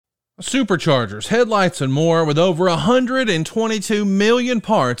Superchargers, headlights, and more. With over 122 million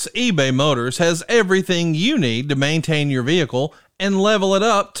parts, eBay Motors has everything you need to maintain your vehicle and level it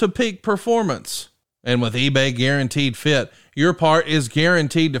up to peak performance. And with eBay Guaranteed Fit, your part is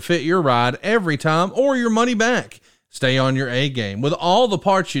guaranteed to fit your ride every time or your money back. Stay on your A game with all the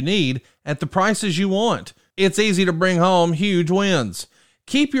parts you need at the prices you want. It's easy to bring home huge wins.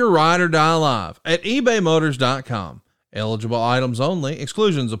 Keep your ride or die alive at ebaymotors.com. Eligible items only.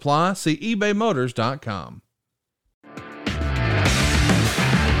 Exclusions apply. See ebaymotors.com.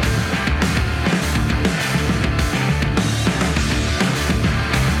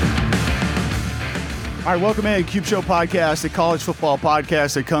 All right, welcome in. Cube Show Podcast, a college football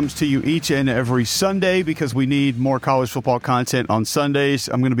podcast that comes to you each and every Sunday because we need more college football content on Sundays.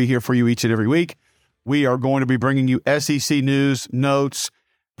 I'm going to be here for you each and every week. We are going to be bringing you SEC news, notes,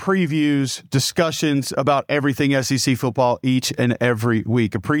 previews, discussions about everything SEC football each and every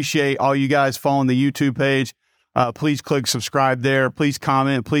week. Appreciate all you guys following the YouTube page. Please click subscribe there. Please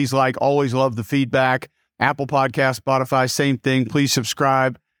comment. Please like. Always love the feedback. Apple Podcast, Spotify, same thing. Please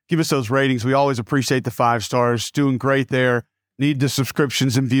subscribe. Give us those ratings. We always appreciate the 5 stars. Doing great there. Need the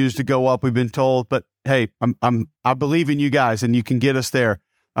subscriptions and views to go up, we've been told. But hey, I believe in you guys, and you can get us there.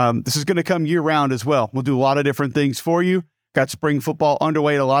 This is going to come year round as well. We'll do a lot of different things for you. Got spring football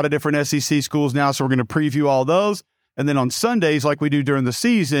underway at a lot of different SEC schools now, so we're going to preview all those. And then on Sundays, like we do during the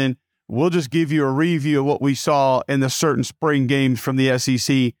season, we'll just give you a review of what we saw in the certain spring games from the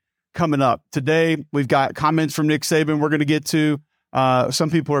SEC coming up. Today, we've got comments from Nick Saban we're going to get to. Some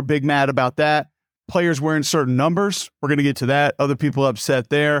people are big mad about that. Players wearing certain numbers. We're going to get to that. Other people upset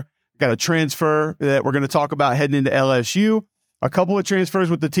there. Got a transfer that we're going to talk about heading into LSU. A couple of transfers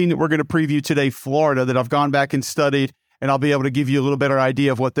with the team that we're going to preview today, Florida, that I've gone back and studied. And I'll be able to give you a little better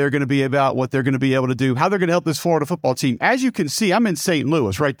idea of what they're going to be about, what they're going to be able to do, how they're going to help this Florida football team. As you can see, I'm in St.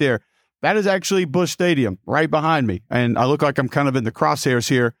 Louis right there. That is actually Busch Stadium right behind me. And I look like I'm kind of in the crosshairs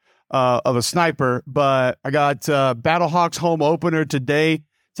here of a sniper. But I got Battlehawks home opener today,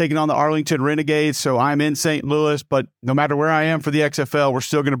 taking on the Arlington Renegades. So I'm in St. Louis. But no matter where I am for the XFL, we're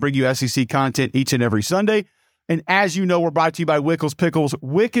still going to bring you SEC content each and every Sunday. And as you know, we're brought to you by Wickles Pickles.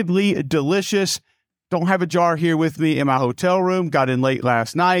 Wickedly delicious. Don't have a jar here with me in my hotel room. Got in late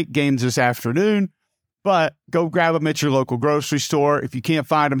last night. Games this afternoon. But go grab them at your local grocery store. If you can't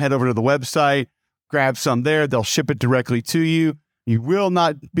find them, head over to the website. Grab some there. They'll ship it directly to you. You will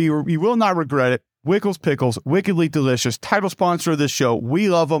not regret it. Wickles Pickles, wickedly delicious. Title sponsor of this show. We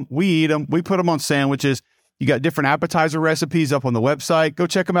love them. We eat them. We put them on sandwiches. You got different appetizer recipes up on the website. Go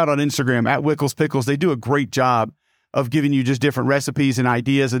check them out on Instagram at Wickles Pickles. They do a great job of giving you just different recipes and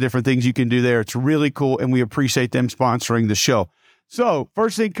ideas of different things you can do there. It's really cool, and we appreciate them sponsoring the show. So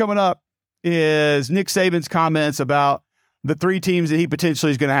first thing coming up is Nick Saban's comments about the 3 teams that he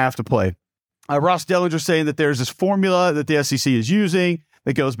potentially is going to have to play. Ross Dellinger saying that there's this formula that the SEC is using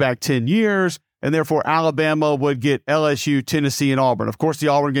that goes back 10 years, and therefore Alabama would get LSU, Tennessee, and Auburn. Of course, the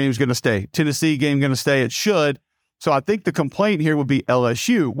Auburn game is going to stay. Tennessee game going to stay. It should. So I think the complaint here would be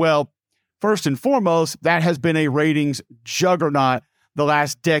LSU. Well, first and foremost, that has been a ratings juggernaut the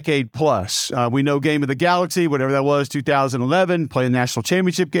last decade plus. We know Game of the Galaxy, whatever that was, 2011, play the national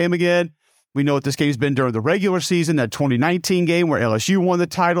championship game again. We know what this game's been during the regular season. That 2019 game where LSU won the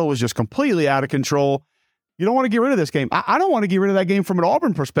title was just completely out of control. You don't want to get rid of this game. I don't want to get rid of that game from an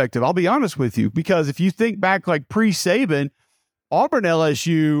Auburn perspective. I'll be honest with you, because if you think back like pre-Saban, Auburn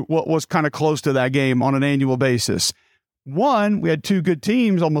LSU was kind of close to that game on an annual basis. 1, we had 2 good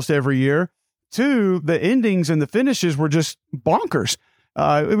teams almost every year. 2, the endings and the finishes were just bonkers.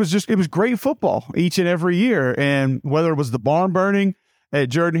 It was great football each and every year. And whether it was the barn burning at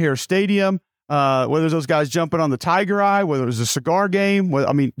Jordan-Hare Stadium, whether those guys jumping on the Tiger Eye, whether it was a cigar game,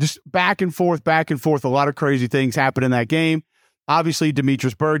 just back and forth, a lot of crazy things happened in that game. Obviously,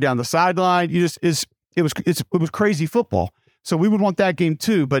 Demetrius Byrd down the sideline. It was crazy football. So we would want that game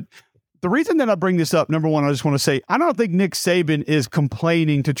too. But the reason that I bring this up, number one, I just want to say, I don't think Nick Saban is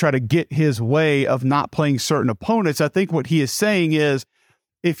complaining to try to get his way of not playing certain opponents. I think what he is saying is,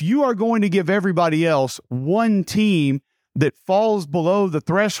 if you are going to give everybody else one team that falls below the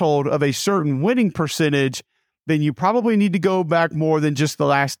threshold of a certain winning percentage, then you probably need to go back more than just the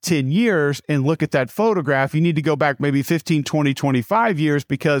last 10 years and look at that photograph. You need to go back maybe 15, 20, 25 years,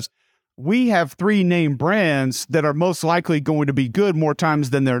 because we have 3 name brands that are most likely going to be good more times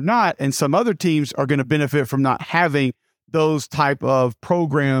than they're not, and some other teams are going to benefit from not having those type of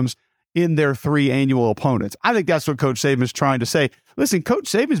programs in their 3 annual opponents. I think that's what Coach Saban is trying to say. Listen, Coach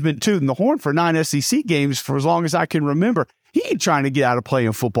Saban's been tooting the horn for 9 SEC games for as long as I can remember. He ain't trying to get out of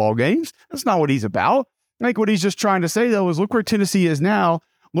playing football games. That's not what he's about. I think what he's just trying to say, though, is look where Tennessee is now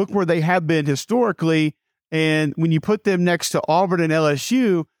look where they have been historically. And when you put them next to Auburn and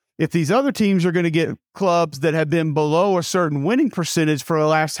LSU, if these other teams are going to get clubs that have been below a certain winning percentage for the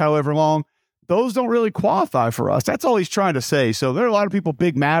last however long, those don't really qualify for us. That's all he's trying to say. So there are a lot of people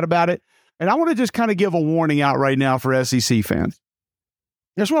big mad about it. And I want to just kind of give a warning out right now for SEC fans.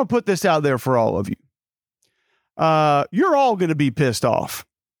 I just want to put this out there for all of you. You're all going to be pissed off.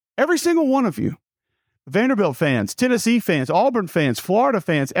 Every single one of you. Vanderbilt fans, Tennessee fans, Auburn fans, Florida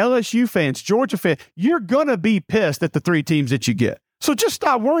fans, LSU fans, Georgia fans, you're going to be pissed at the three teams that you get. So just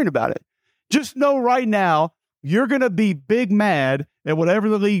stop worrying about it. Just know right now, you're going to be big mad at whatever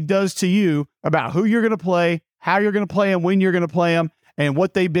the league does to you about who you're going to play, how you're going to play them, when you're going to play them, and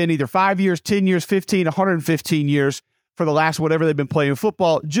what they've been either 5 years, 10 years, 15, 115 years for the last whatever they've been playing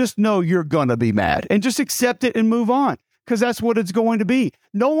football. Just know you're going to be mad and just accept it and move on because that's what it's going to be.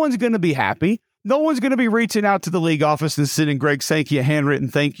 No one's going to be happy. No one's going to be reaching out to the league office and sending Greg Sankey a handwritten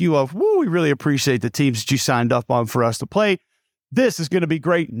thank you of, woo, we really appreciate the teams that you signed up on for us to play. This is going to be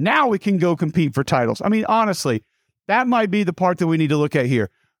great. Now we can go compete for titles. I mean, honestly, that might be the part that we need to look at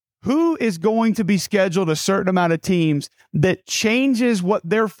here. Who is going to be scheduled a certain amount of teams that changes what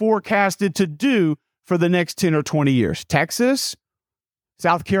they're forecasted to do for the next 10 or 20 years? Texas,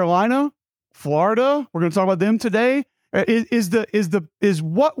 South Carolina, Florida. We're going to talk about them today. Is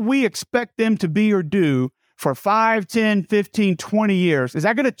what we expect them to be or do for 5, 10, 15, 20 years, is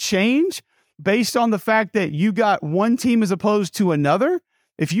that going to change based on the fact that you got one team as opposed to another?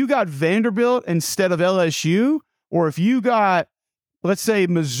 If you got Vanderbilt instead of LSU, or if you got, let's say,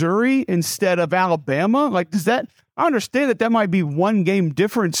 Missouri instead of Alabama, like, does that, I understand that might be one game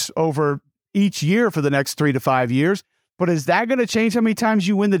difference over each year for the next 3 to 5 years, but is that going to change how many times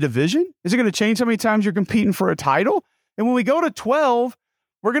you win the division? Is it going to change how many times you're competing for a title? And when we go to 12,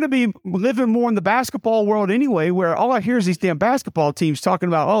 we're going to be living more in the basketball world anyway, where all I hear is these damn basketball teams talking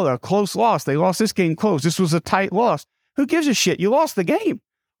about, oh, they're a close loss. They lost this game close. This was a tight loss. Who gives a shit? You lost the game.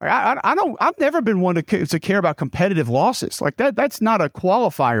 I've never been one to care about competitive losses. Like that's not a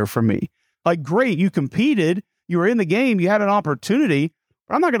qualifier for me. Like, great, you competed, you were in the game, you had an opportunity,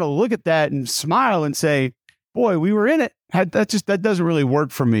 but I'm not going to look at that and smile and say, boy, we were in it. That doesn't really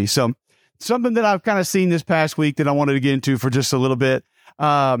work for me. So something that I've kind of seen this past week that I wanted to get into for just a little bit.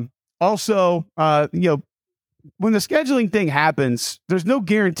 Also, when the scheduling thing happens, there's no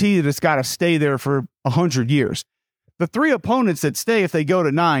guarantee that it's got to stay there for 100 years. The three opponents that stay, if they go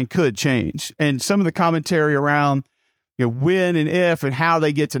to 9, could change. And some of the commentary around, when and if and how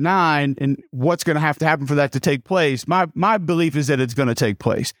they get to 9 and what's going to have to happen for that to take place. My belief is that it's going to take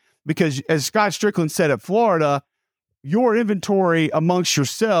place because, as Scott Strickland said at Florida, your inventory amongst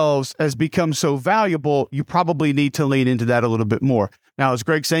yourselves has become so valuable, you probably need to lean into that a little bit more. Now, is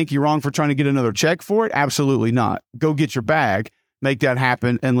Greg Sankey wrong for trying to get another check for it? Absolutely not. Go get your bag, make that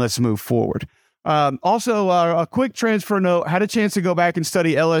happen, and let's move forward. Also, a quick transfer note. Had a chance to go back and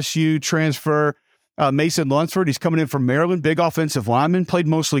study LSU transfer Mason Lunsford. He's coming in from Maryland, big offensive lineman, played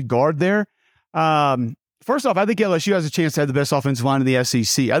mostly guard there. First off, I think LSU has a chance to have the best offensive line in the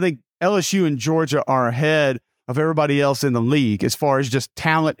SEC. I think LSU and Georgia are ahead of everybody else in the league as far as just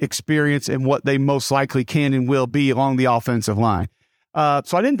talent, experience, and what they most likely can and will be along the offensive line.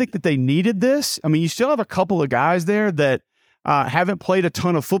 So I didn't think that they needed this. I mean, you still have a couple of guys there that haven't played a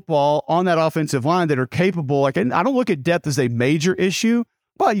ton of football on that offensive line that are capable. Like, and I don't look at depth as a major issue,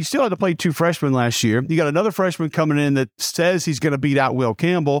 but you still had to play 2 freshmen last year. You got another freshman coming in that says he's going to beat out Will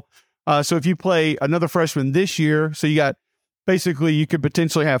Campbell. So if you play another freshman this year, so you got basically you could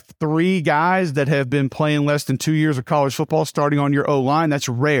potentially have 3 guys that have been playing less than 2 years of college football starting on your O-line. That's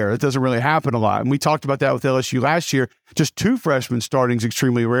rare. It doesn't really happen a lot. And we talked about that with LSU last year. Just 2 freshmen starting is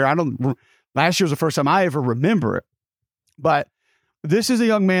extremely rare. Last year was the first time I ever remember it. But this is a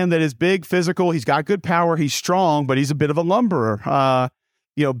young man that is big, physical. He's got good power. He's strong, but he's a bit of a lumberer.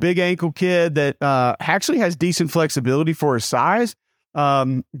 Big ankle kid that actually has decent flexibility for his size.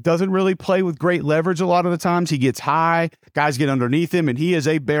 Doesn't really play with great leverage a lot of the times. He gets high, guys get underneath him, and he is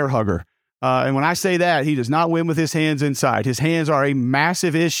a bear hugger. And when I say that, he does not win with his hands inside. His hands are a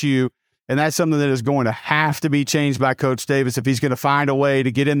massive issue, and that's something that is going to have to be changed by Coach Davis if he's going to find a way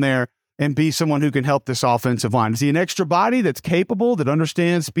to get in there and be someone who can help this offensive line. Is he an extra body that's capable, that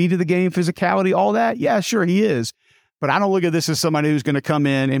understands speed of the game, physicality, all that? Yeah, sure, he is. But I don't look at this as somebody who's going to come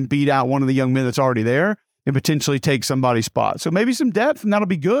in and beat out one of the young men that's already there and potentially take somebody's spot. So maybe some depth, and that'll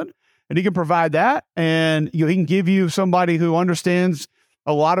be good. And he can provide that. And he can give you somebody who understands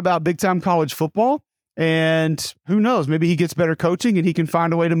a lot about big-time college football. And who knows, maybe he gets better coaching and he can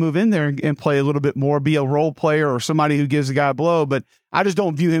find a way to move in there and play a little bit more, be a role player or somebody who gives the guy a blow. But I just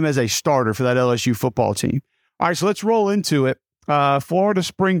don't view him as a starter for that LSU football team. All right, so let's roll into it. Florida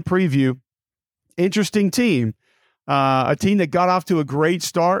spring preview. Interesting team. A team that got off to a great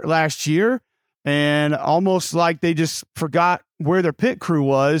start last year and almost like they just forgot where their pit crew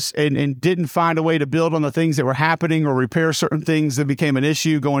was and didn't find a way to build on the things that were happening or repair certain things that became an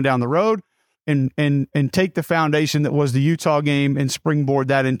issue going down the road and take the foundation that was the Utah game and springboard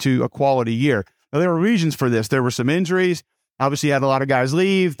that into a quality year. Now, there were reasons for this. There were some injuries. Obviously, you had a lot of guys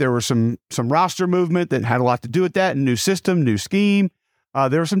leave. There were some roster movement that had a lot to do with that, and new system, new scheme.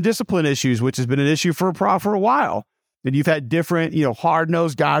 There were some discipline issues, which has been an issue for a while. And you've had different,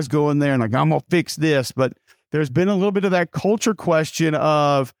 hard-nosed guys go in there and like, I'm going to fix this. But there's been a little bit of that culture question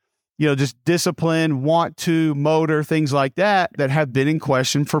of, just discipline, want to, motor, things like that have been in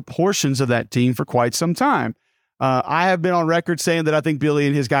question for portions of that team for quite some time. I have been on record saying that I think Billy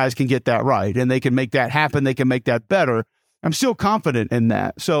and his guys can get that right and they can make that happen. They can make that better. I'm still confident in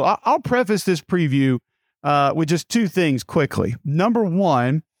that. So I'll preface this preview with just two things quickly. Number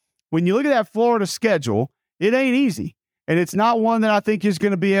one, when you look at that Florida schedule, it ain't easy. And it's not one that I think is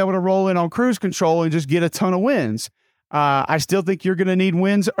going to be able to roll in on cruise control and just get a ton of wins. I still think you're going to need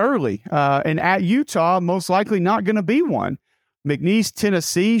wins early. And at Utah, most likely not going to be one. McNeese,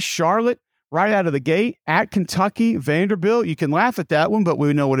 Tennessee, Charlotte, right out of the gate. At Kentucky, Vanderbilt. You can laugh at that one, but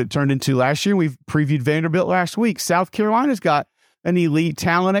we know what it turned into last year. We've previewed Vanderbilt last week. South Carolina's got an elite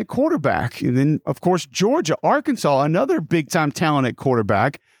talent at quarterback. And then, of course, Georgia, Arkansas, another big-time talent at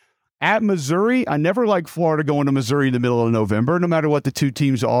quarterback. At Missouri, I never like Florida going to Missouri in the middle of November, no matter what the two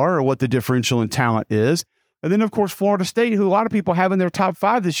teams are or what the differential in talent is. And then, of course, Florida State, who a lot of people have in their top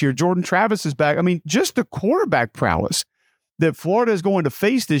 5 this year. Jordan Travis is back. I mean, just the quarterback prowess that Florida is going to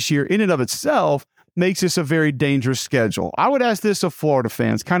face this year in and of itself makes this a very dangerous schedule. I would ask this of Florida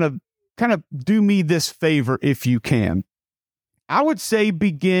fans, kind of do me this favor if you can. I would say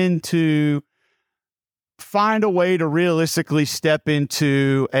begin to find a way to realistically step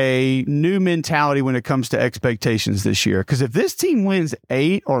into a new mentality when it comes to expectations this year. Because if this team wins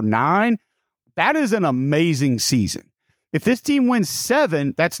 8 or 9, that is an amazing season. If this team wins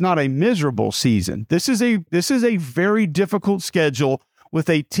 7, that's not a miserable season. This is a very difficult schedule with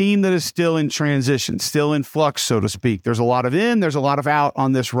a team that is still in transition, still in flux, so to speak. There's a lot of in, there's a lot of out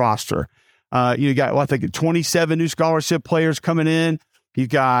on this roster. You got, I think, 27 new scholarship players coming in. You've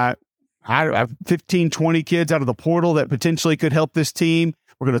got 15, 20 kids out of the portal that potentially could help this team.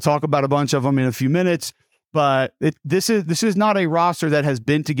 We're going to talk about a bunch of them in a few minutes. But this is not a roster that has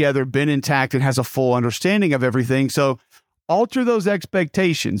been together, been intact, and has a full understanding of everything. So alter those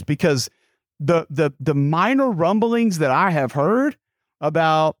expectations, because the minor rumblings that I have heard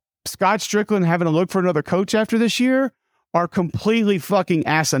about Scott Strickland having to look for another coach after this year are completely fucking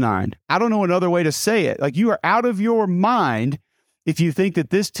asinine. I don't know another way to say it. Like, you are out of your mind if you think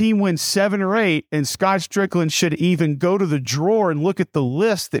that this team wins 7 or 8 and Scott Strickland should even go to the drawer and look at the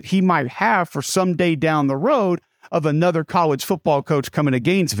list that he might have for someday down the road of another college football coach coming to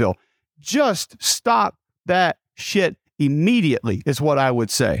Gainesville. Just stop that shit immediately is what I would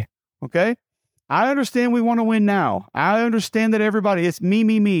say. Okay? I understand we want to win now. I understand that everybody, it's me,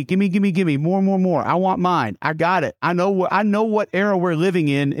 gimme, more. I want mine. I got it. I know what era we're living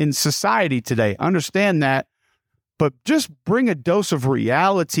in society today. Understand that. But just bring a dose of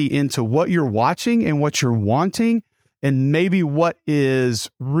reality into what you're watching and what you're wanting, and maybe what is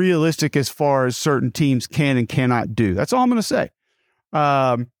realistic as far as certain teams can and cannot do. That's all I'm going to say.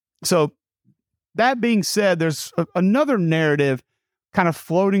 So that being said, there's another narrative kind of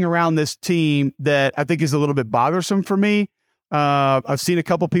floating around this team that I think is a little bit bothersome for me. I've seen a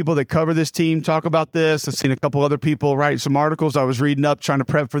couple people that cover this team talk about this. I've seen a couple other people write some articles. I was reading up, trying to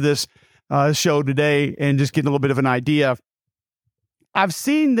prep for this show today and just getting a little bit of an idea. I've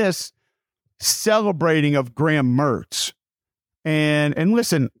seen this celebrating of Graham Mertz. And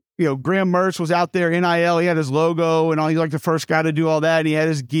listen, Graham Mertz was out there, NIL, he had his logo and all. He's like the first guy to do all that. And he had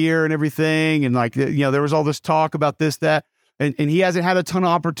his gear and everything. And there was all this talk about this, that, and he hasn't had a ton of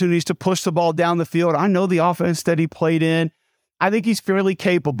opportunities to push the ball down the field. I know the offense that he played in. I think he's fairly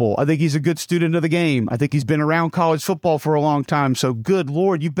capable. I think he's a good student of the game. I think he's been around college football for a long time. So good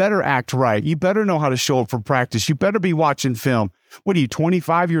Lord, you better act right. You better know how to show up for practice. You better be watching film. What are you,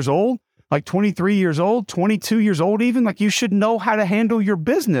 25 years old? Like 23 years old, 22 years old even? Like, you should know how to handle your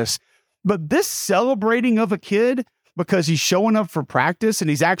business. But this celebrating of a kid because he's showing up for practice and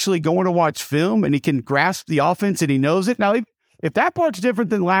he's actually going to watch film and he can grasp the offense and he knows it. Now, if that part's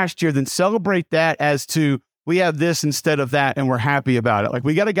different than last year, then celebrate that as to, we have this instead of that, and we're happy about it. Like,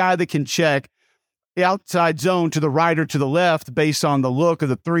 we got a guy that can check the outside zone to the right or to the left based on the look of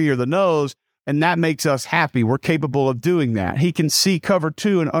the three or the nose, and that makes us happy. We're capable of doing that. He can see cover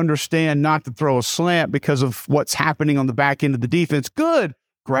 2 and understand not to throw a slant because of what's happening on the back end of the defense. Good.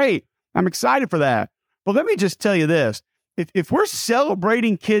 Great. I'm excited for that. But let me just tell you this. If we're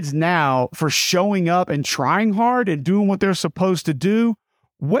celebrating kids now for showing up and trying hard and doing what they're supposed to do,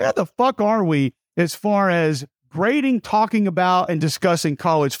 where the fuck are we as far as grading, talking about, and discussing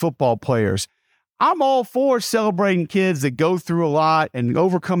college football players? I'm all for celebrating kids that go through a lot and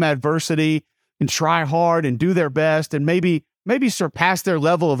overcome adversity and try hard and do their best and maybe surpass their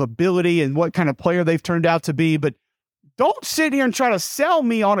level of ability and what kind of player they've turned out to be. But don't sit here and try to sell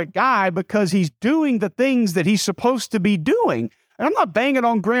me on a guy because he's doing the things that he's supposed to be doing. And I'm not banging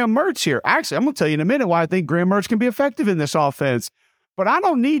on Graham Mertz here. Actually, I'm going to tell you in a minute why I think Graham Mertz can be effective in this offense. But I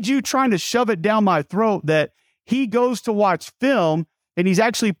don't need you trying to shove it down my throat that he goes to watch film and he's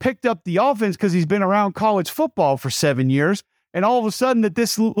actually picked up the offense because he's been around college football for 7 years. And all of a sudden that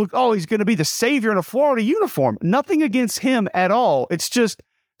he's going to be the savior in a Florida uniform. Nothing against him at all. It's just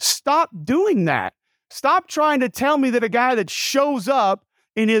stop doing that. Stop trying to tell me that a guy that shows up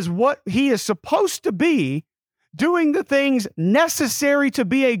and is what he is supposed to be, doing the things necessary to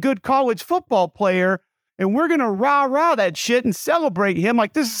be a good college football player, and we're going to rah-rah that shit and celebrate him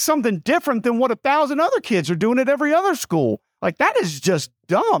like this is something different than what 1,000 other kids are doing at every other school. Like, that is just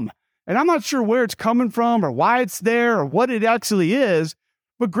dumb. And I'm not sure where it's coming from or why it's there or what it actually is,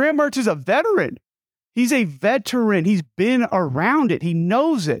 but Graham Mertz is a veteran. He's a veteran. He's been around it. He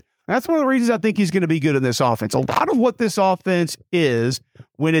knows it. That's one of the reasons I think he's going to be good in this offense. A lot of what this offense is,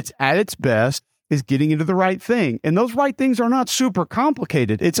 when it's at its best, is getting into the right thing. And those right things are not super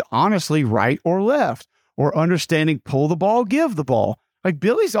complicated. It's honestly right or left, or understanding pull the ball, give the ball. Like,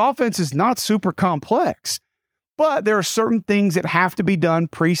 Billy's offense is not super complex, but there are certain things that have to be done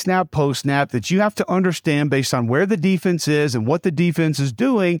pre-snap, post-snap that you have to understand based on where the defense is and what the defense is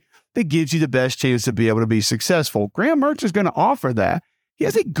doing that gives you the best chance to be able to be successful. Graham Mertz is going to offer that. He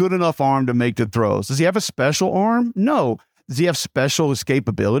has a good enough arm to make the throws. Does he have a special arm? No. Does he have special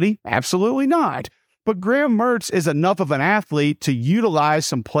escapability? Absolutely not. But Graham Mertz is enough of an athlete to utilize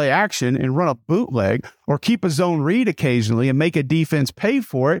some play action and run a bootleg or keep a zone read occasionally and make a defense pay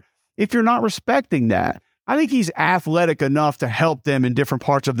for it if you're not respecting that. I think he's athletic enough to help them in different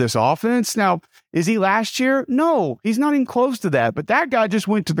parts of this offense. Now, is he last year? No, he's not even close to that. But that guy just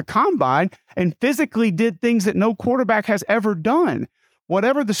went to the combine and physically did things that no quarterback has ever done.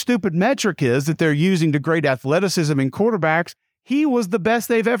 Whatever the stupid metric is that they're using to grade athleticism in quarterbacks, he was the best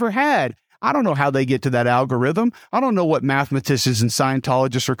they've ever had. I don't know how they get to that algorithm. I don't know what mathematicians and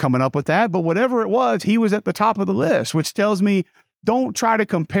Scientologists are coming up with that, but whatever it was, he was at the top of the list, which tells me don't try to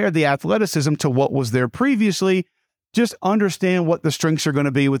compare the athleticism to what was there previously. Just understand what the strengths are going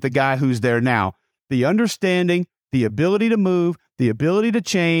to be with the guy who's there now. The understanding, the ability to move, the ability to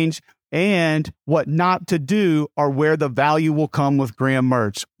change, and what not to do are where the value will come with Graham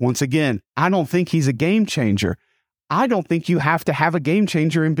Mertz. Once again, I don't think he's a game changer. I don't think you have to have a game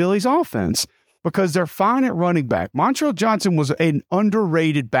changer in Billy's offense because they're fine at running back. Montrell Johnson was an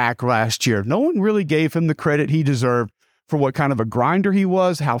underrated back last year. No one really gave him the credit he deserved for what kind of a grinder he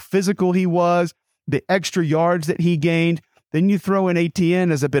was, how physical he was, the extra yards that he gained. Then you throw in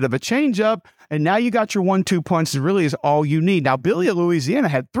ATN as a bit of a changeup, and now you got your 1-2 punch that really is all you need. Now, Billy at Louisiana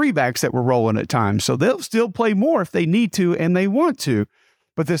had 3 backs that were rolling at times, so they'll still play more if they need to and they want to.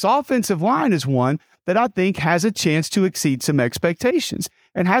 But this offensive line is one that I think has a chance to exceed some expectations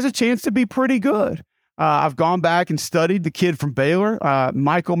and has a chance to be pretty good. I've gone back and studied the kid from Baylor,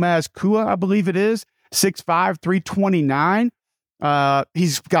 Michael Mazkua, I believe it is, 6'5", 329.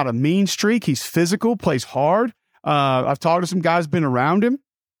 He's got a mean streak. He's physical, plays hard. I've talked to some guys been around him,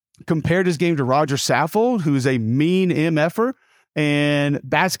 compared his game to Roger Saffold, who's a mean MFer, and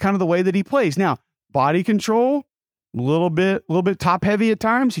that's kind of the way that he plays. Now, body control, a little bit top heavy at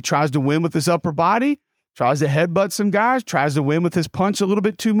times. He tries to win with his upper body, tries to headbutt some guys, tries to win with his punch a little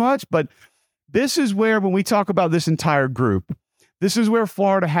bit too much. But this is where, when we talk about this entire group, this is where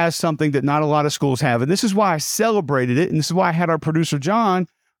Florida has something that not a lot of schools have. And this is why I celebrated it. And this is why I had our producer, John,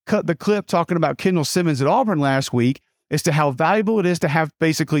 cut the clip talking about Kendall Simmons at Auburn last week as to how valuable it is to have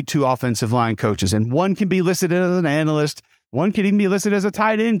basically 2 offensive line coaches. And one can be listed as an analyst. One can even be listed as a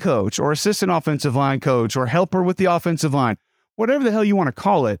tight end coach or assistant offensive line coach or helper with the offensive line. Whatever the hell you want to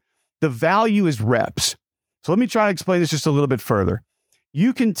call it, the value is reps. So let me try to explain this just a little bit further.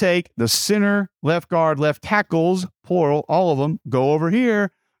 You can take the center, left guard, left tackles, plural, all of them, go over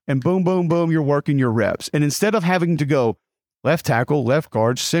here, and boom, boom, boom, you're working your reps. And instead of having to go left tackle, left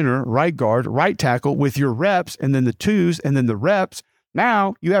guard, center, right guard, right tackle with your reps, and then the twos, and then the reps,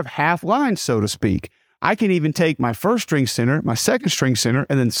 now you have half lines, so to speak. I can even take my first string center, my second string center,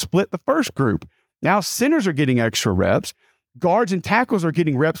 and then split the first group. Now centers are getting extra reps. Guards and tackles are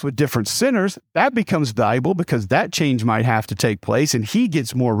getting reps with different centers. That becomes valuable because that change might have to take place and he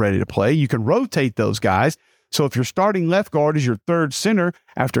gets more ready to play. You can rotate those guys. So if your starting left guard is your third center,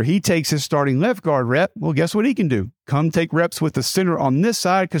 after he takes his starting left guard rep, well, guess what he can do? Come take reps with the center on this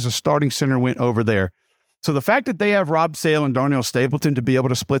side because the starting center went over there. So the fact that they have Rob Sale and Darnell Stapleton to be able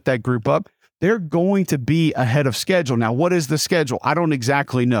to split that group up, they're going to be ahead of schedule. Now, what is the schedule? I don't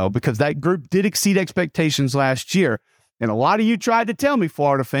exactly know because that group did exceed expectations last year. And a lot of you tried to tell me,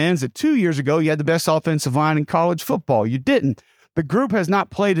 Florida fans, that 2 years ago you had the best offensive line in college football. You didn't. The group has not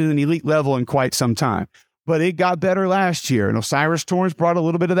played at an elite level in quite some time. But it got better last year. And O'Cyrus Torrence brought a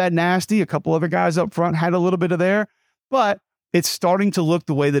little bit of that nasty. A couple other guys up front had a little bit of there. But it's starting to look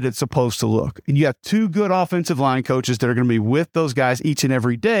the way that it's supposed to look. And you have two good offensive line coaches that are going to be with those guys each and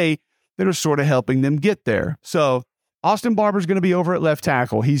every day that are sort of helping them get there. So Austin Barber's going to be over at left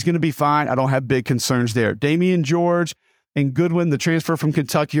tackle. He's going to be fine. I don't have big concerns there. Damian George and Goodwin, the transfer from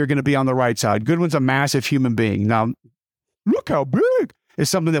Kentucky, are going to be on the right side. Goodwin's a massive human being. Now, look how big is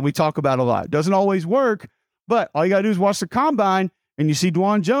something that we talk about a lot. Doesn't always work, but all you got to do is watch the combine and you see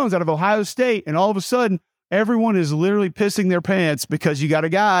Dwan Jones out of Ohio State, and all of a sudden, everyone is literally pissing their pants because you got a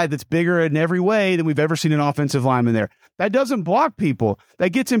guy that's bigger in every way than we've ever seen an offensive lineman there. That doesn't block people. That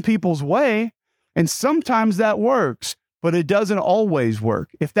gets in people's way, and sometimes that works, but it doesn't always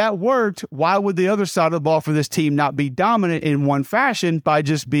work. If that worked, why would the other side of the ball for this team not be dominant in one fashion by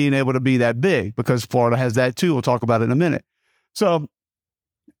just being able to be that big? Because Florida has that too. We'll talk about it in a minute. So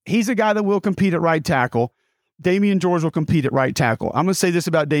he's a guy that will compete at right tackle. Damian George will compete at right tackle. I'm going to say this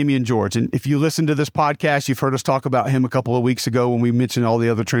about Damian George. And if you listen to this podcast, you've heard us talk about him a couple of weeks ago when we mentioned all the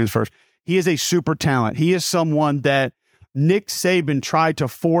other transfers. He is a super talent. He is someone that Nick Saban tried to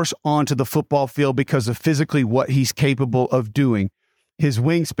force onto the football field because of physically what he's capable of doing. His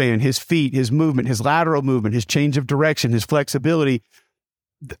wingspan, his feet, his movement, his lateral movement, his change of direction, his flexibility.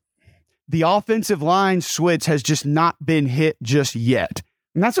 The offensive line switch has just not been hit just yet.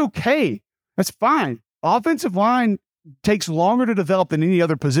 And that's okay. That's fine. Offensive line takes longer to develop than any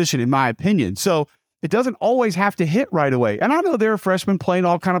other position, in my opinion. So it doesn't always have to hit right away. And I know there are freshmen playing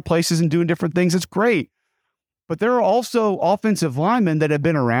all kind of places and doing different things. It's great. But there are also offensive linemen that have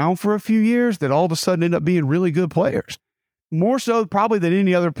been around for a few years that all of a sudden end up being really good players. More so probably than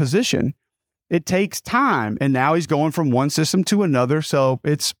any other position. It takes time. And now he's going from one system to another. So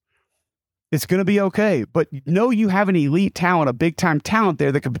it's going to be okay. But you have an elite talent, a big-time talent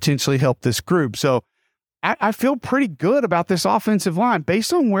there that could potentially help this group. So I feel pretty good about this offensive line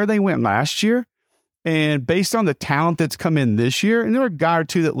based on where they went last year and based on the talent that's come in this year. And there were a guy or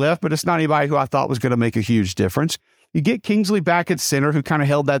two that left, but it's not anybody who I thought was going to make a huge difference. You get Kingsley back at center who kind of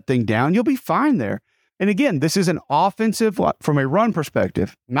held that thing down. You'll be fine there. And again, this is an offensive, from a run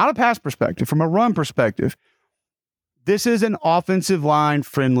perspective, not a pass perspective, from a run perspective. This is an offensive line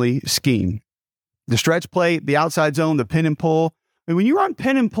friendly scheme. The stretch play, the outside zone, the pin and pull. I mean, when you run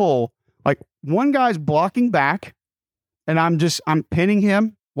pin and pull, like one guy's blocking back and I'm pinning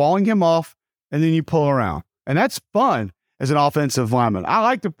him, walling him off, and then you pull around. And that's fun as an offensive lineman. I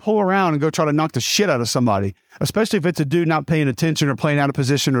like to pull around and go try to knock the shit out of somebody, especially if it's a dude not paying attention or playing out of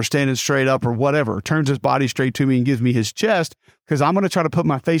position or standing straight up or whatever, turns his body straight to me and gives me his chest because I'm going to try to put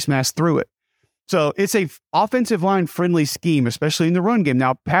my face mask through it. So it's a offensive line friendly scheme, especially in the run game.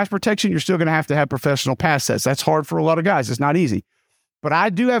 Now, pass protection, you're still going to have professional pass sets. That's hard for a lot of guys. It's not easy. But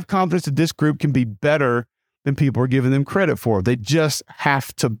I do have confidence that this group can be better than people are giving them credit for. They just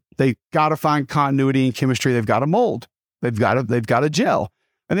they've got to find continuity and chemistry. They've got to mold. They've got to gel.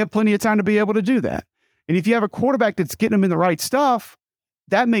 And they have plenty of time to be able to do that. And if you have a quarterback that's getting them in the right stuff,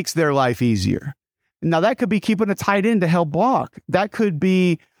 that makes their life easier. Now, that could be keeping a tight end to help block. That could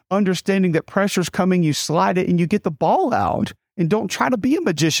be understanding that pressure's coming, you slide it, and you get the ball out. And don't try to be a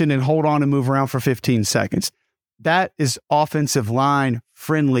magician and hold on and move around for 15 seconds. That is offensive line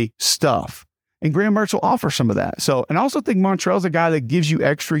friendly stuff. And Graham Mertz will offer some of that. So, and I also think Montrell's a guy that gives you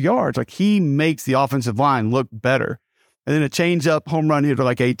extra yards. Like he makes the offensive line look better. And then a change up home run hitter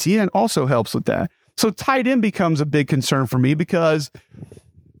like ATN also helps with that. So tight end becomes a big concern for me because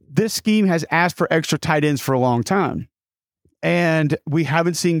this scheme has asked for extra tight ends for a long time. And we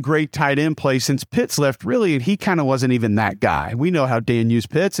haven't seen great tight end play since Pitts left, really. And he kind of wasn't even that guy. We know how Dan used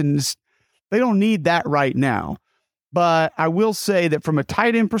Pitts, and they don't need that right now. But I will say that from a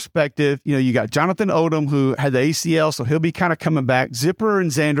tight end perspective, you got Jonathan Odom, who had the ACL, so he'll be kind of coming back. Zipper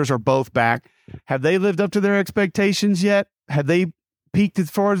and Zanders are both back. Have they lived up to their expectations yet? Have they peaked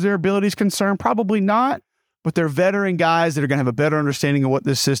as far as their ability is concerned? Probably not. but they're veteran guys that are going to have a better understanding of what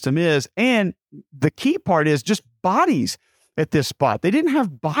this system is. And the key part is just bodies at this spot. They didn't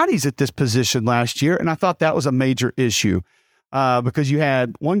have bodies at this position last year, and I thought that was a major issue because you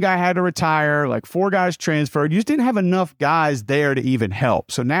had one guy had to retire, like 4 guys transferred. You just didn't have enough guys there to even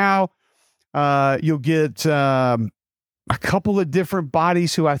help. So now you'll get a couple of different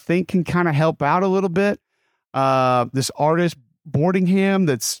bodies who I think can kind of help out a little bit. This artist Boardingham,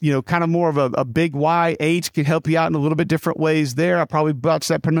 that's, kind of more of a big YH, can help you out in a little bit different ways there. I probably botched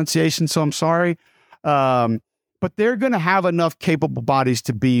that pronunciation, so I'm sorry. But they're going to have enough capable bodies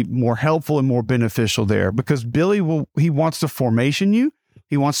to be more helpful and more beneficial there, because Billy he wants to formation you.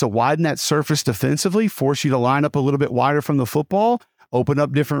 He wants to widen that surface defensively, force you to line up a little bit wider from the football, open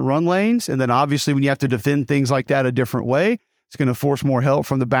up different run lanes. And then obviously when you have to defend things like that a different way, it's going to force more help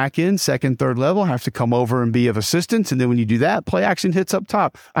from the back end, second, third level, have to come over and be of assistance. And then when you do that, play action hits up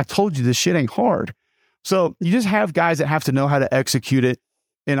top. I told you this shit ain't hard. So you just have guys that have to know how to execute it.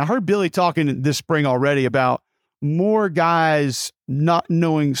 And I heard Billy talking this spring already about more guys not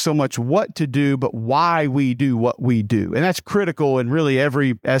knowing so much what to do, but why we do what we do. And that's critical in really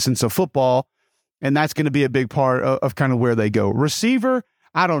every essence of football. And that's going to be a big part of kind of where they go. Receiver,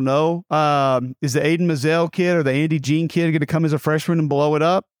 I don't know. Is the Aiden Mazzell kid or the Andy Jean kid going to come as a freshman and blow it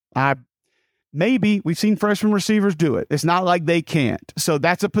up? Maybe. We've seen freshman receivers do it. It's not like they can't. So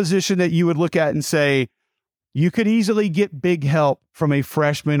that's a position that you would look at and say, you could easily get big help from a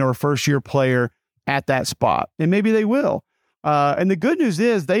freshman or a first-year player at that spot. And maybe they will. And the good news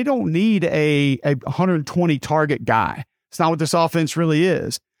is they don't need a 120 target guy. It's not what this offense really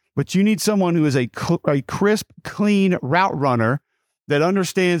is. But you need someone who is a crisp, clean route runner that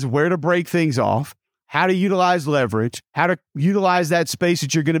understands where to break things off, how to utilize leverage, how to utilize that space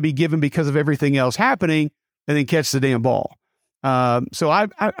that you're going to be given because of everything else happening, and then catch the damn ball. So I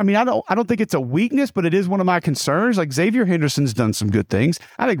don't think it's a weakness, but it is one of my concerns. Like Xavier Henderson's done some good things.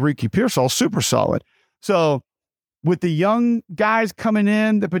 I think Ricky Pearsall's super solid. So with the young guys coming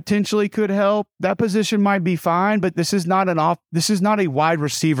in that potentially could help, that position might be fine, but this is not a wide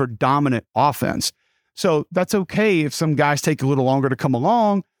receiver dominant offense. So that's okay if some guys take a little longer to come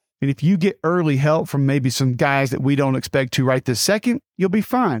along. And if you get early help from maybe some guys that we don't expect to right this second, you'll be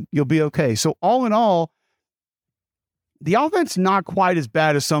fine. You'll be okay. So all in all, the offense not quite as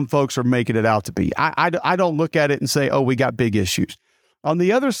bad as some folks are making it out to be. I don't look at it and say, oh, we got big issues. On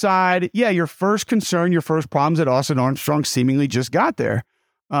the other side, yeah, your first concern, your first problems that Austin Armstrong seemingly just got there.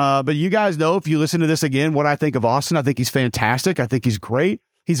 But you guys know, if you listen to this again, what I think of Austin. I think he's fantastic. I think he's great.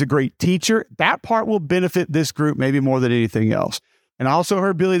 He's a great teacher. That part will benefit this group maybe more than anything else. And I also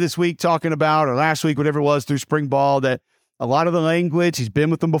heard Billy this week talking about, or last week, whatever it was, through spring ball, that a lot of the language, he's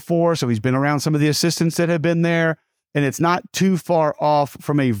been with them before, so he's been around some of the assistants that have been there. And it's not too far off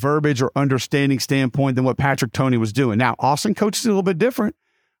from a verbiage or understanding standpoint than what Patrick Toney was doing. Now, Austin coaches a little bit different.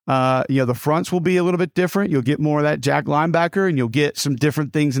 The fronts will be a little bit different. You'll get more of that jack linebacker, and you'll get some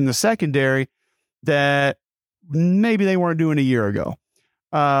different things in the secondary that maybe they weren't doing a year ago.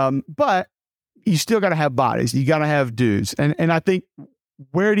 But you still got to have bodies. You got to have dudes. And I think,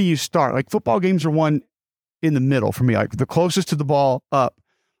 where do you start? Like, football games are won in the middle for me. Like, the closest to the ball up,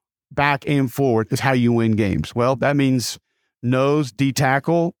 back and forward is how you win games. Well, that means nose, D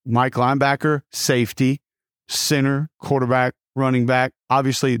tackle, Mike linebacker, safety, center, quarterback, running back.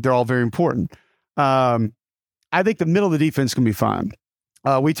 Obviously, they're all very important. I think the middle of the defense can be fine.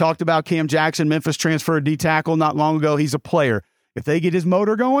 We talked about Cam Jackson, Memphis transferred D tackle not long ago. He's a player. If they get his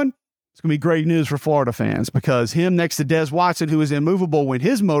motor going, it's going to be great news for Florida fans, because him next to Des Watson, who is immovable when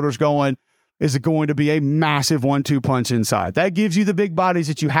his motor's going, is going to be a massive 1-2 punch inside. That gives you the big bodies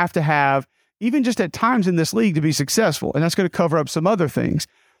that you have to have, even just at times in this league, to be successful. And that's going to cover up some other things.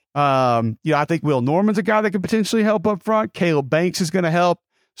 I think Will Norman's a guy that could potentially help up front. Caleb Banks is going to help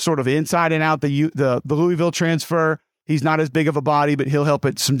sort of inside and out the Louisville transfer. He's not as big of a body, but he'll help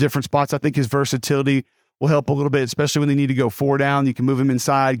at some different spots. I think his versatility will help a little bit, especially when they need to go 4 down. You can move him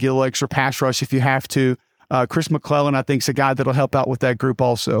inside, get a little extra pass rush if you have to. Chris McClellan, I think, is a guy that'll help out with that group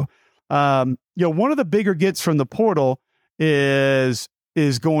also. One of the bigger gets from the portal is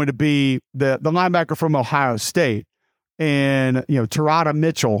going to be the linebacker from Ohio State, and Terada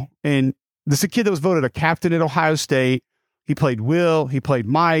Mitchell. And this is a kid that was voted a captain at Ohio State. He played Will, he played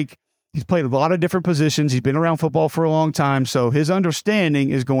Mike, he's played a lot of different positions. He's been around football for a long time, so his understanding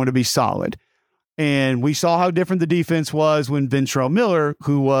is going to be solid. And we saw how different the defense was when Ventrell Miller,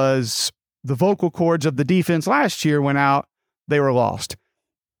 who was the vocal cords of the defense last year, went out. They were lost.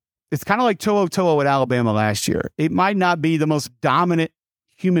 It's kind of like To'o at Alabama last year. It might not be the most dominant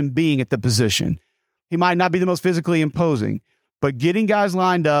human being at the position. He might not be the most physically imposing, But getting guys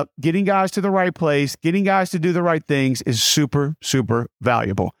lined up, getting guys to the right place, getting guys to do the right things is super, super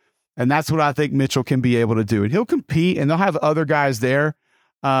valuable. And that's what I think Mitchell can be able to do. And he'll compete, and they'll have other guys there.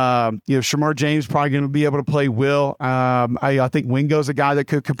 Shamar James probably going to be able to play Will. I think Wingo's a guy that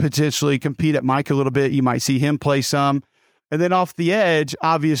could potentially compete at Mike a little bit. You might see him play some. And then off the edge,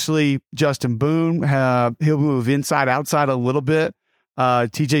 obviously, Justin Boone, he'll move inside, outside a little bit.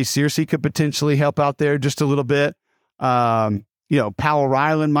 TJ Searcy could potentially help out there just a little bit. Powell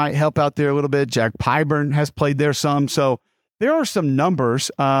Ryland might help out there a little bit. Jack Pyburn has played there some. So there are some numbers.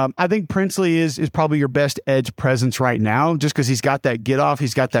 I think Princely is probably your best edge presence right now, just because he's got that get off,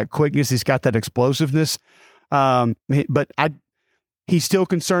 he's got that quickness, he's got that explosiveness. But he still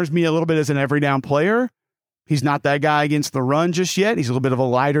concerns me a little bit as an every down player. He's not that guy against the run just yet. He's a little bit of a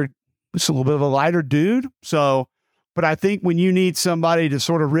lighter dude. So, but I think when you need somebody to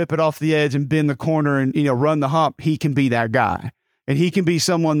sort of rip it off the edge and bend the corner and run the hump, he can be that guy. And he can be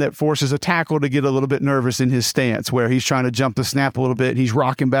someone that forces a tackle to get a little bit nervous in his stance, where he's trying to jump the snap a little bit. He's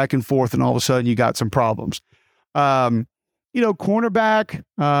rocking back and forth, and all of a sudden you got some problems. Cornerback,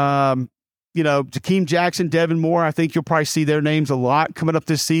 Jakeem Jackson, Devin Moore, I think you'll probably see their names a lot coming up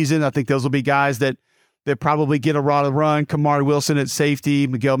this season. I think those will be guys that probably get a lot of run. Kamari Wilson at safety,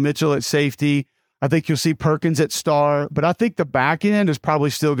 Miguel Mitchell at safety. I think you'll see Perkins at star, but I think the back end is probably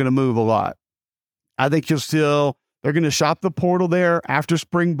still going to move a lot. I think they're going to shop the portal there after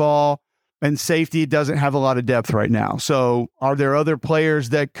spring ball, and safety doesn't have a lot of depth right now. So are there other players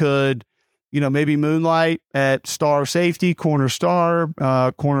that could, maybe moonlight at star safety, corner star,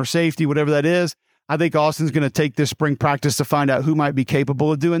 corner safety, whatever that is? I think Austin's going to take this spring practice to find out who might be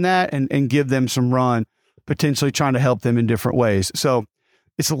capable of doing that and give them some run, potentially trying to help them in different ways. So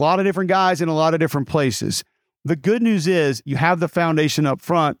it's a lot of different guys in a lot of different places. The good news is you have the foundation up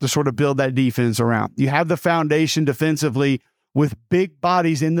front to sort of build that defense around. You have the foundation defensively with big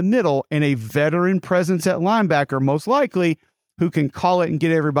bodies in the middle and a veteran presence at linebacker, most likely, who can call it and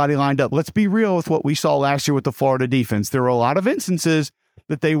get everybody lined up. Let's be real with what we saw last year with the Florida defense. There were a lot of instances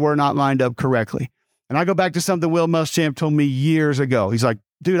that they were not lined up correctly. And I go back to something Will Muschamp told me years ago. He's like,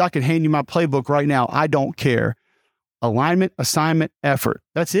 dude, I can hand you my playbook right now. I don't care. Alignment, assignment, effort.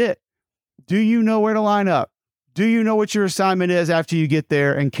 That's it. Do you know where to line up? Do you know what your assignment is after you get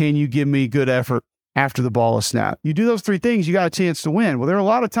there? And can you give me good effort after the ball is snapped? You do those three things, you got a chance to win. Well, there are a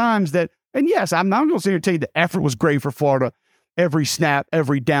lot of times that, and yes, I'm not going to sit here and tell you the effort was great for Florida every snap,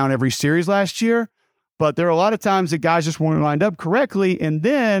 every down, every series last year. But there are a lot of times that guys just weren't lined up correctly. And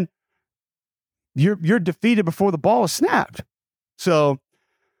then you're defeated before the ball is snapped. So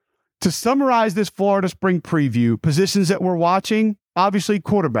to summarize this Florida spring preview, positions that we're watching, obviously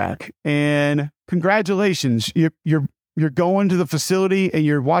quarterback. And congratulations, you're going to the facility and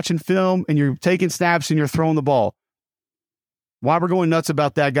you're watching film and you're taking snaps and you're throwing the ball. Why we're going nuts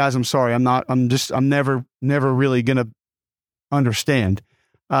about that, guys, I'm sorry. I'm never really going to understand.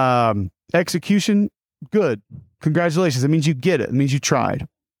 Execution, good. Congratulations. That means you get it. It means you tried.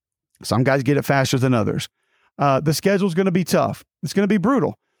 Some guys get it faster than others. The schedule's going to be tough. It's going to be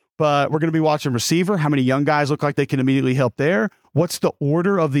brutal. But we're going to be watching receiver. How many young guys look like they can immediately help there? What's the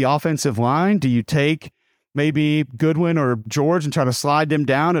order of the offensive line? Do you take maybe Goodwin or George and try to slide them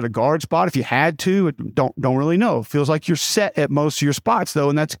down at a guard spot? If you had to, don't really know. It feels like you're set at most of your spots, though,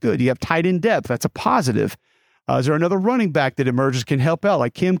 and that's good. You have tight end depth. That's a positive. Is there another running back that emerges can help out?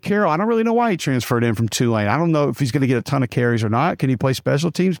 Like Kim Carroll. I don't really know why he transferred in from Tulane. I don't know if he's going to get a ton of carries or not. Can he play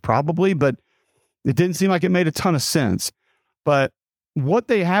special teams? Probably, but it didn't seem like it made a ton of sense. But what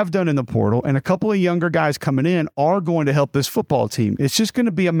they have done in the portal and a couple of younger guys coming in are going to help this football team. It's just going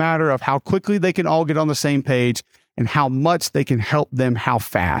to be a matter of how quickly they can all get on the same page and how much they can help them, how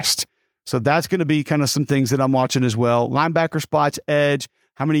fast. So that's going to be kind of some things that I'm watching as well. Linebacker spots, edge,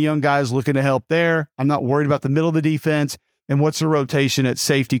 how many young guys looking to help there? I'm not worried about the middle of the defense. And what's the rotation at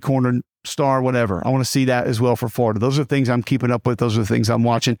safety, corner, star, whatever. I want to see that as well for Florida. Those are things I'm keeping up with. Those are the things I'm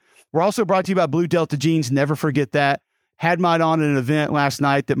watching. We're also brought to you by Blue Delta Jeans. Never forget that. Had mine on at an event last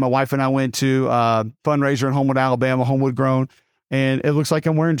night that my wife and I went to, fundraiser in Homewood, Alabama, Homewood Grown. And it looks like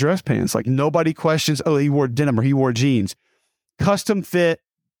I'm wearing dress pants. Like nobody questions, oh, he wore denim or he wore jeans. Custom fit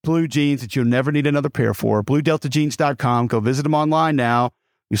blue jeans that you'll never need another pair for. BlueDeltaJeans.com. Go visit them online now.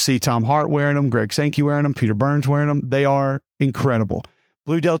 You see Tom Hart wearing them, Greg Sankey wearing them, Peter Burns wearing them. They are incredible.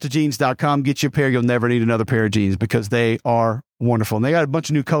 BlueDeltaJeans.com. Get you a pair. You'll never need another pair of jeans because they are wonderful. And they got a bunch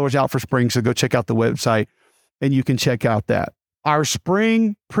of new colors out for spring, so go check out the website and you can check out that. Our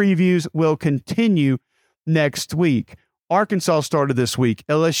spring previews will continue next week. Arkansas started this week.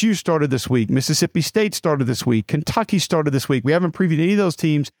 LSU started this week. Mississippi State started this week. Kentucky started this week. We haven't previewed any of those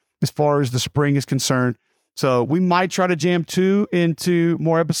teams as far as the spring is concerned. So we might try to jam 2 into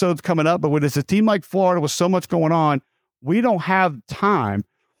more episodes coming up. But when it's a team like Florida with so much going on, we don't have time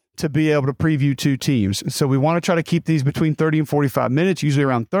to be able to preview 2 teams. So we want to try to keep these between 30 and 45 minutes, usually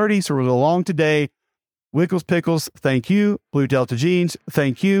around 30. So we're a little long today. Wickles Pickles, thank you. Blue Delta Jeans,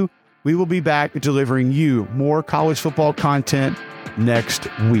 thank you. We will be back delivering you more college football content next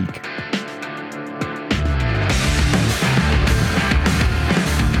week.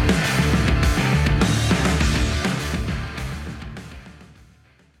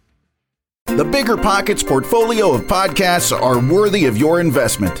 The Bigger Pockets portfolio of podcasts are worthy of your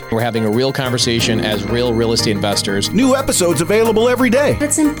investment. We're having a real conversation as real estate investors. New episodes available every day.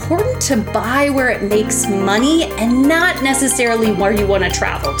 It's important to buy where it makes money and not necessarily where you want to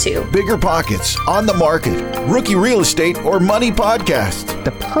travel to. Bigger Pockets, On the Market, Rookie Real Estate, or Money Podcast.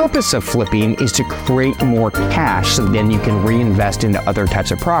 The purpose of flipping is to create more cash so then you can reinvest into other types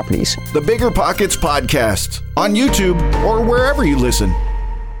of properties. The Bigger Pockets Podcast on YouTube or wherever you listen.